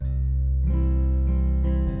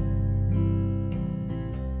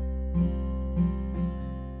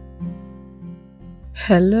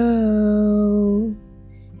Hello,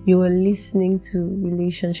 you are listening to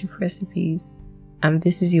Relationship Recipes, and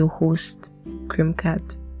this is your host,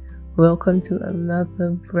 Creamcat. Welcome to another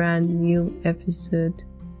brand new episode,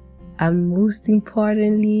 and most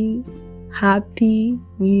importantly, Happy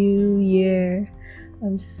New Year.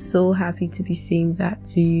 I'm so happy to be saying that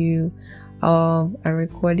to you. I'm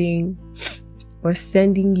recording or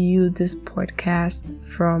sending you this podcast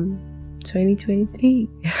from 2023.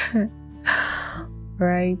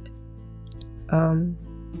 Right?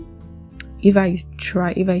 If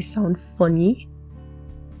I sound funny,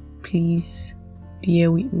 please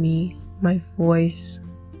bear with me. My voice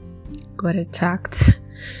got attacked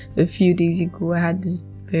a few days ago. I had this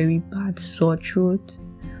very bad sore throat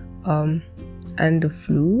and the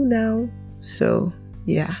flu now. So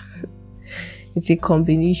yeah, it's a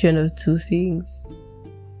combination of two things.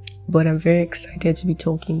 But I'm very excited to be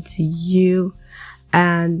talking to you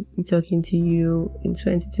and be talking to you in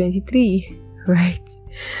 2023, right?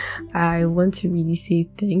 I want to really say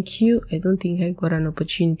thank you. I don't think I got an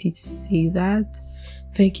opportunity to say that.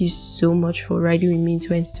 Thank you so much for riding with me in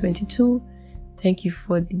 2022. Thank you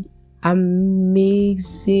for the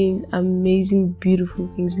amazing, beautiful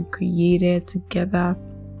things we created together.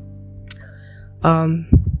 I'm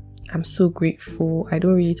so grateful. I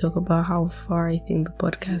don't really talk about how far I think the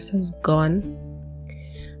podcast has gone.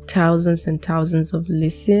 Thousands and thousands of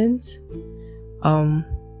listens.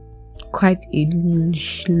 Quite a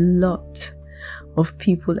lot of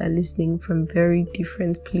people are listening from very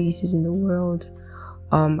different places in the world.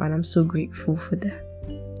 And I'm so grateful for that.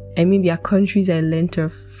 I mean, there are countries I learned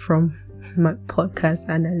from my podcast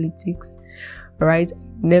analytics, right?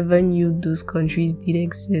 Never knew those countries did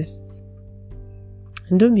exist.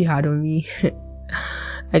 And don't be hard on me.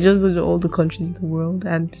 I just looked at all the countries in the world,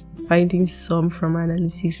 and finding some from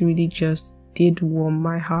analytics really just did warm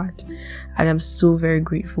my heart. And I'm so very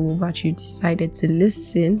grateful that you decided to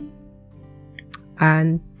listen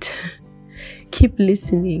and keep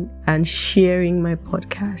listening and sharing my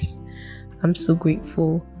podcast. I'm so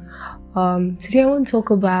grateful. Today I want to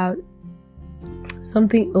talk about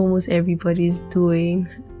something almost everybody's doing.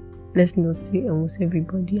 Let's not say almost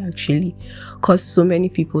everybody, actually, because so many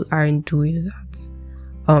people aren't doing that.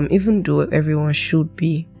 Even though everyone should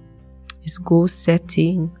be. It's goal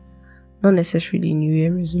setting, not necessarily New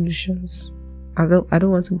Year resolutions. I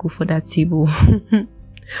don't want to go for that table.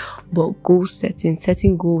 But goal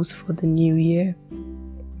setting goals for the new year.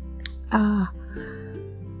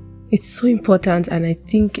 It's so important, and I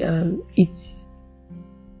think it's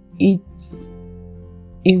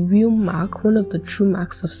a real mark. One of the true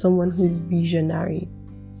marks of someone who is visionary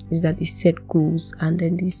is that they set goals and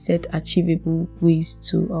then they set achievable ways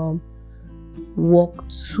to work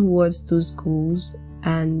towards those goals,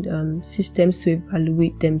 and systems to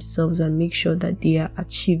evaluate themselves and make sure that they are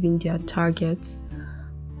achieving their targets.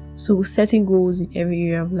 So setting goals in every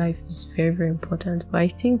area of life is very, very important. But I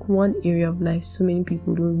think one area of life so many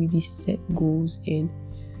people don't really set goals in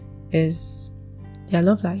is their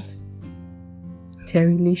love life, their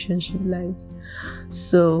relationship lives.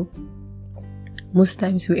 So most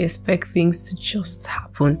times we expect things to just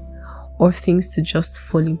happen or things to just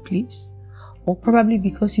fall in place, or probably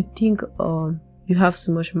because you think you have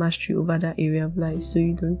so much mastery over that area of life, so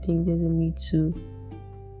you don't think there's a need to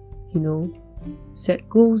set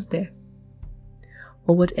goals there.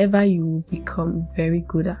 Or whatever you will become very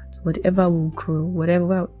good at, whatever will grow,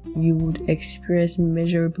 whatever you would experience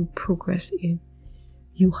measurable progress in,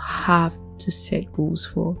 you have to set goals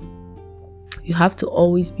for. You have to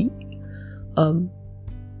always be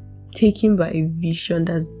taken by a vision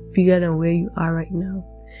that's bigger than where you are right now,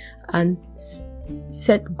 and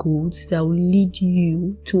set goals that will lead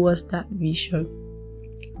you towards that vision,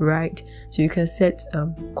 right? So you can set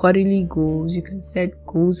quarterly goals, you can set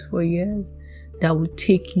goals for years that will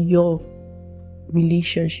take your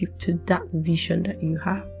relationship to that vision that you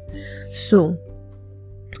have. So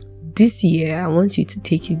this year I want you to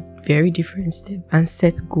take a very different step and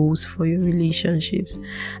set goals for your relationships.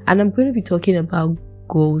 And I'm going to be talking about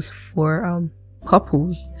goals for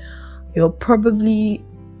couples. You're probably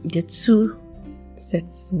the two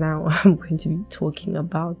sets now I'm going to be talking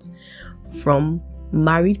about, from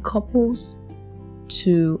married couples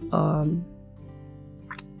to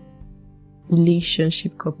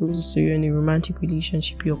relationship couples. So you're in a romantic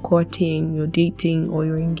relationship, you're courting, you're dating, or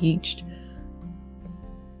you're engaged.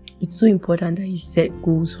 It's so important that you set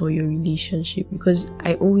goals for your relationship, because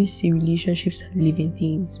I always say relationships are living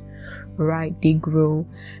things, right? They grow,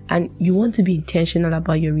 and you want to be intentional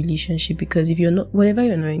about your relationship, because if you're not, whatever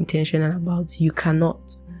you're not intentional about, you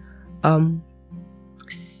cannot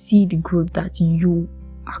see the growth that you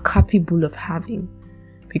are capable of having.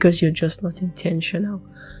 because you're just not intentional.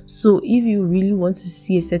 So if you really want to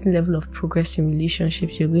see a certain level of progress in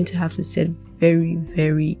relationships, you're going to have to set very,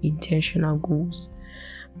 very intentional goals.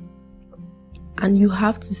 And you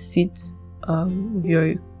have to sit with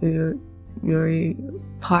your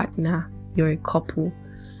partner, you're a couple.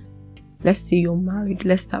 Let's say you're married.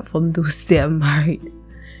 Let's start from those that are married.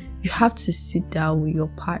 You have to sit down with your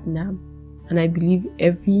partner, and I believe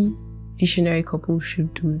every visionary couple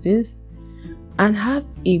should do this, and have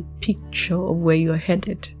a picture of where you're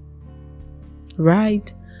headed.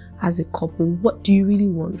 Right? As a couple, what do you really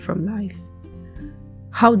want from life?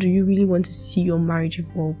 How do you really want to see your marriage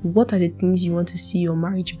evolve? What are the things you want to see your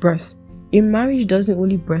marriage birth? A marriage doesn't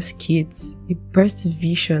only birth kids, it births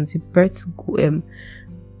visions, it births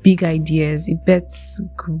big ideas, it births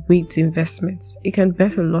great investments. It can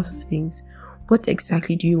birth a lot of things. What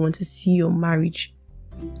exactly do you want to see your marriage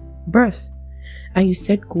birth? And you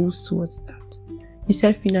set goals towards that. You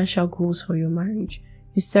set financial goals for your marriage.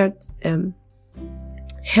 You set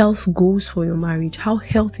health goals for your marriage. How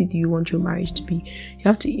healthy do you want your marriage to be? You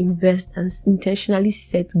have to invest and intentionally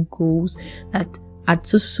set goals that at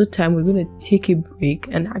so time we're going to take a break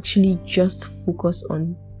and actually just focus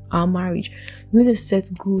on our marriage. You're going to set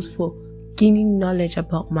goals for gaining knowledge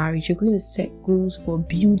about marriage. You're going to set goals for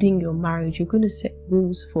building your marriage. You're going to set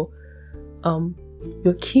goals for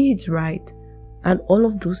your kids, right? And all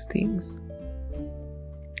of those things.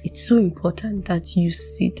 It's so important that you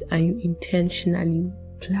sit and you intentionally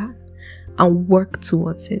plan and work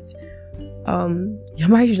towards it. Your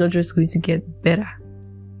marriage is not just going to get better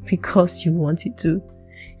because you want it to.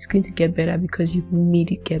 It's going to get better because you've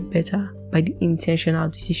made it get better by the intentional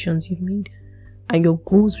decisions you've made. And your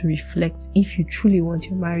goals will reflect if you truly want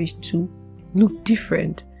your marriage to look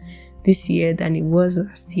different this year than it was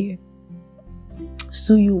last year.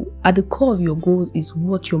 So you, at the core of your goals is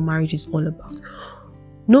what your marriage is all about.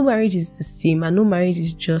 No marriage is the same, and no marriage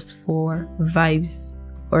is just for vibes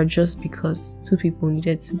or just because two people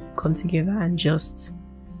needed to come together and just,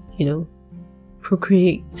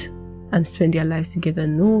 procreate and spend their lives together.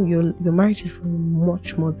 No, your marriage is for a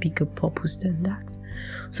much more bigger purpose than that.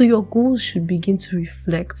 So your goals should begin to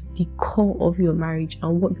reflect the core of your marriage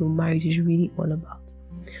and what your marriage is really all about.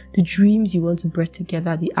 The dreams you want to birth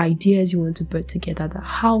together, the ideas you want to birth together,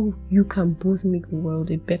 how you can both make the world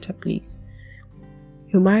a better place.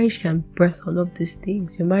 Your marriage can birth all of these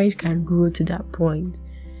things. Your marriage can grow to that point.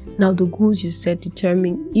 Now, the goals you set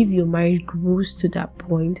determine if your marriage grows to that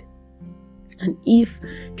point, and if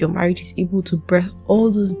your marriage is able to birth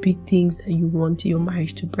all those big things that you want your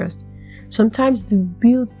marriage to birth. Sometimes the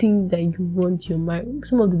real thing that you want your marriage,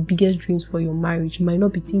 some of the biggest dreams for your marriage might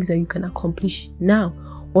not be things that you can accomplish now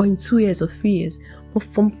or in 2 years or 3 years, but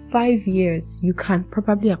from 5 years you can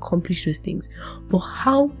probably accomplish those things. But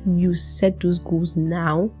how you set those goals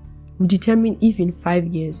now will determine if in 5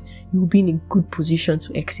 years you will be in a good position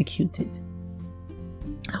to execute it.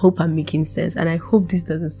 I hope I'm making sense, and I hope this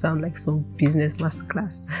doesn't sound like some business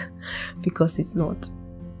masterclass because it's not.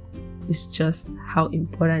 It's just how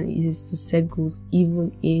important it is to set goals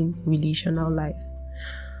even in relational life.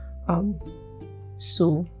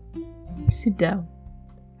 So sit down.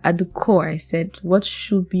 At the core, I said what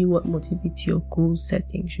motivates your goal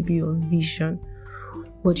setting should be your vision,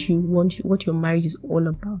 what you want, what your marriage is all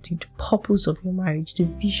about, the purpose of your marriage, the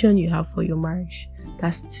vision you have for your marriage.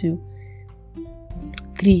 That's 2.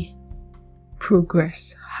 3,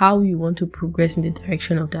 progress. How you want to progress in the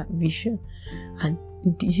direction of that vision, and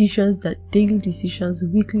the decisions, the daily decisions, the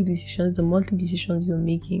weekly decisions, the monthly decisions you're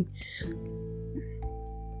making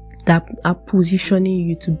that are positioning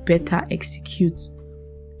you to better execute,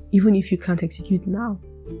 even if you can't execute now,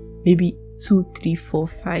 maybe 2, 3, 4,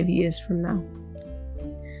 5 years from now.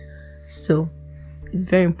 So it's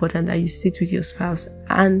very important that you sit with your spouse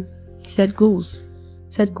and set goals.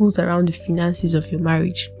 Set goals around the finances of your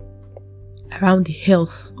marriage, around the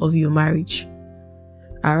health of your marriage,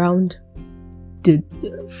 around the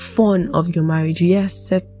fun of your marriage. Yes,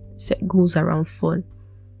 set goals around fun.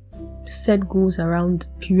 Set goals around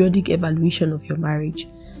periodic evaluation of your marriage.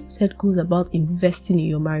 Set goals about investing in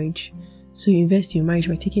your marriage. So you invest in your marriage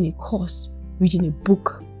by taking a course, reading a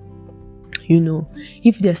book.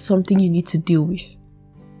 If there's something you need to deal with,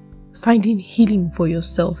 finding healing for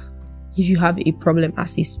yourself. If you have a problem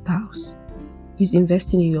as a spouse, is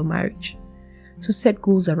investing in your marriage. So set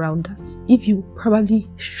goals around that. If you probably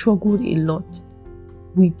struggled a lot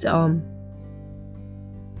with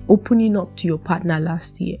opening up to your partner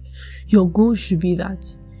last year, your goal should be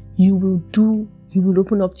that you will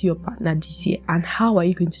open up to your partner this year. And how are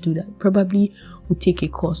you going to do that? Probably will take a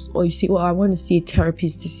course, or you say, well, I want to see a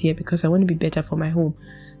therapist this year because I want to be better for my home.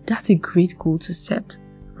 That's a great goal to set.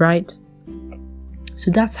 right? So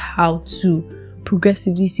that's how to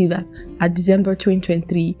progressively see that at December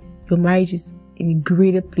 2023, your marriage is in a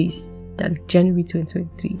greater place than January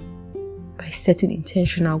 2023 by setting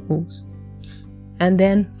intentional goals. And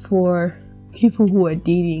then for people who are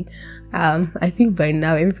dating, I think by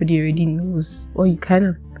now everybody already knows, or you kind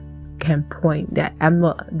of can point that I'm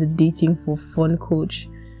not the dating for fun coach.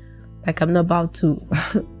 Like, I'm not about to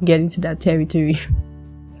get into that territory.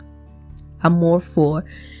 I'm more for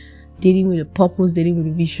dating with a purpose, dating with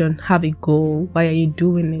a vision, have a goal. Why are you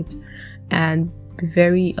doing it? And be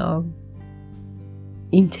very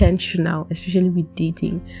intentional, especially with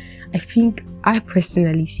dating. I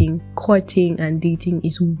personally think courting and dating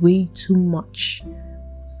is way too much.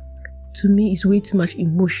 To me, it's way too much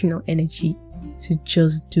emotional energy to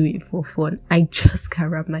just do it for fun. I just can't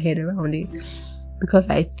wrap my head around it, because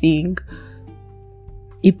I think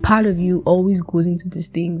a part of you always goes into these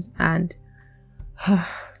things, and I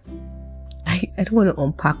don't want to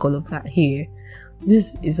unpack all of that here.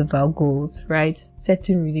 This is about goals, right?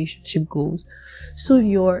 Setting relationship goals. So if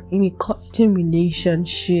you're in a courting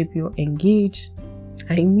relationship, you're engaged,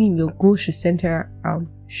 your goals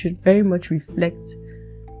should very much reflect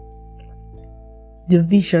the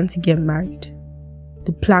vision to get married,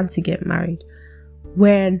 the plan to get married.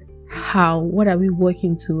 When, how, what are we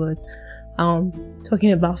working towards?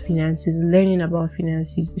 Talking about finances, learning about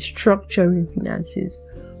finances, structuring finances,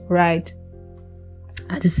 right?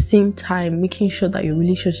 At the same time, making sure that your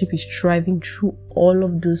relationship is thriving through all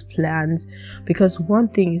of those plans. Because one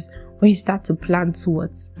thing is, when you start to plan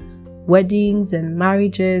towards weddings and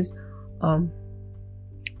marriages,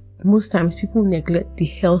 most times people neglect the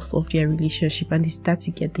health of their relationship, and they start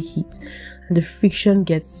to get the heat, and the friction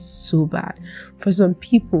gets so bad. For some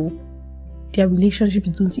people, their relationships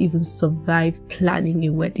don't even survive planning a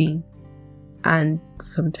wedding, and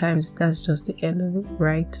sometimes that's just the end of it,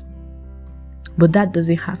 right? But that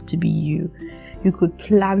doesn't have to be you. You could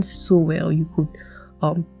plan so well. You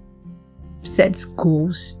could set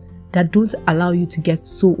goals that don't allow you to get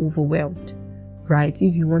so overwhelmed, right?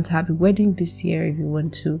 If you want to have a wedding this year, if you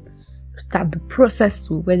want to start the process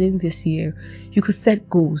to a wedding this year, you could set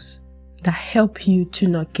goals that help you to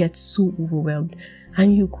not get so overwhelmed.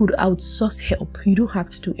 And you could outsource help. You don't have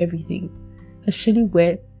to do everything, especially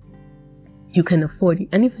where you can afford it.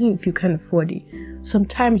 And even if you can afford it,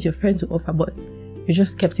 sometimes your friends will offer, but you're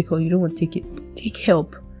just skeptical, you don't want to take it. Take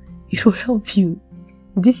help. It will help you.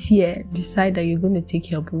 This year, decide that you're going to take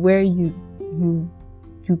help. Where you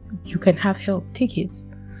can have help, take it.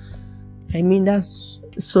 That's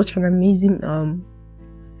such an amazing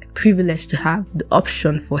privilege to have the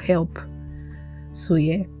option for help. So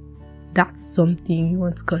yeah, that's something you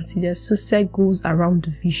want to consider. So set goals around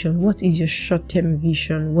the vision. What is your short-term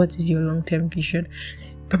vision? What is your long-term vision?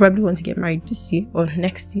 You probably want to get married this year or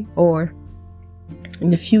next year or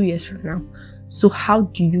in a few years from now. So how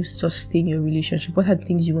do you sustain your relationship? What are the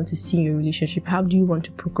things you want to see in your relationship? How do you want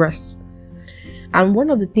to progress? And one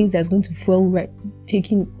of the things that's going to fuel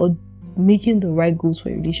making the right goals for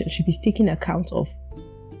your relationship is taking account of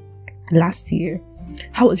last year.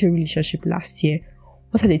 How was your relationship last year?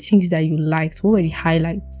 What are the things that you liked? What were the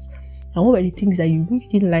highlights? And what were the things that you really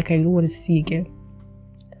didn't like and you don't want to see again?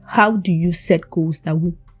 How do you set goals that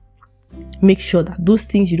will make sure that those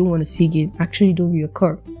things you don't want to see again actually don't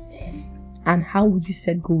reoccur? And how would you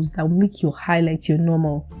set goals that will make your highlight your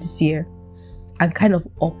normal this year and kind of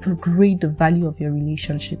upgrade the value of your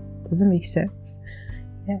relationship? Does that make sense?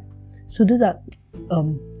 Yeah. So those are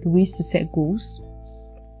the ways to set goals,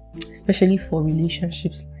 especially for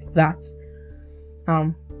relationships like that.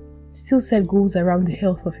 Still set goals around the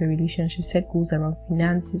health of your relationship, set goals around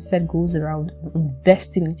finances, set goals around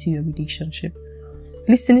investing into your relationship.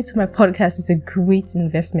 Listening to my podcast is a great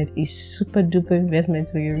investment, a super duper investment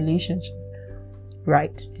for your relationship,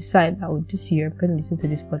 right? Decide that this year I'm going to listen to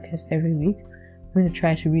this podcast every week. I'm going to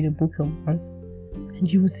try to read a book a month, and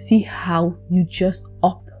you will see how you just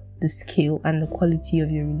up the scale and the quality of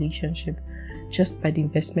your relationship just by the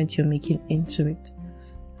investment you're making into it.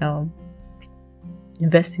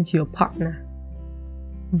 Invest into your partner.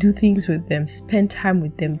 Do things with them. Spend time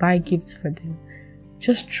with them. Buy gifts for them.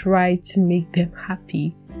 Just try to make them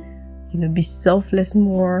happy. Be selfless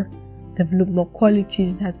more. Develop more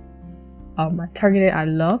qualities that are targeted at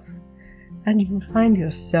love. And you will find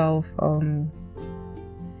yourself really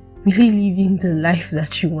living the life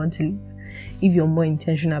that you want to live if you're more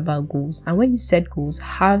intentional about goals. And when you set goals,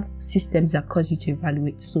 have systems that cause you to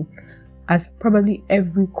evaluate. So as probably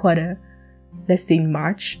every quarter, let's say in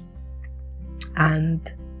March,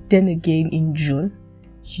 and then again in June,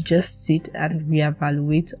 you just sit and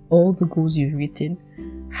reevaluate all the goals you've written.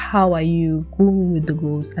 How are you going with the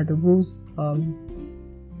goals? Are the goals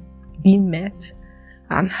being met?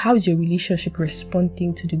 And how is your relationship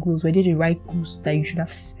responding to the goals? Were they the right goals that you should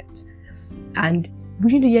have set? And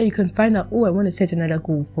within the year, you can find out, oh, I want to set another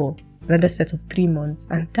goal for another set of 3 months,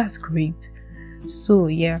 and that's great. So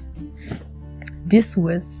yeah, this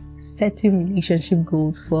was setting relationship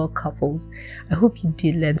goals for couples. I hope you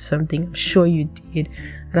did learn something. I'm sure you did,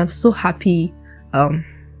 and I'm so happy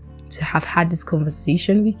to have had this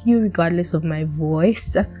conversation with you regardless of my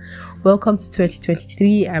voice. Welcome to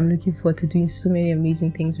 2023. I'm looking forward to doing so many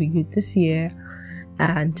amazing things with you this year,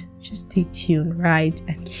 and just stay tuned, right?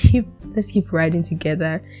 And let's keep riding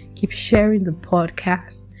together, keep sharing the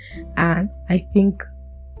podcast, and I think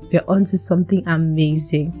we're onto something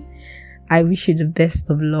amazing. I wish you the best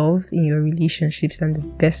of love in your relationships and the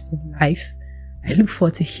best of life. I look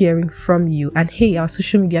forward to hearing from you. And hey, our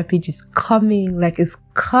social media page is coming. It's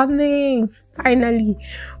coming. Finally,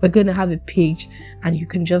 we're going to have a page, and you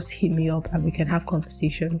can just hit me up and we can have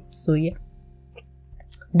conversations. So yeah,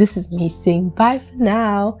 this is me saying bye for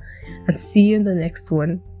now, and see you in the next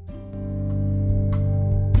one.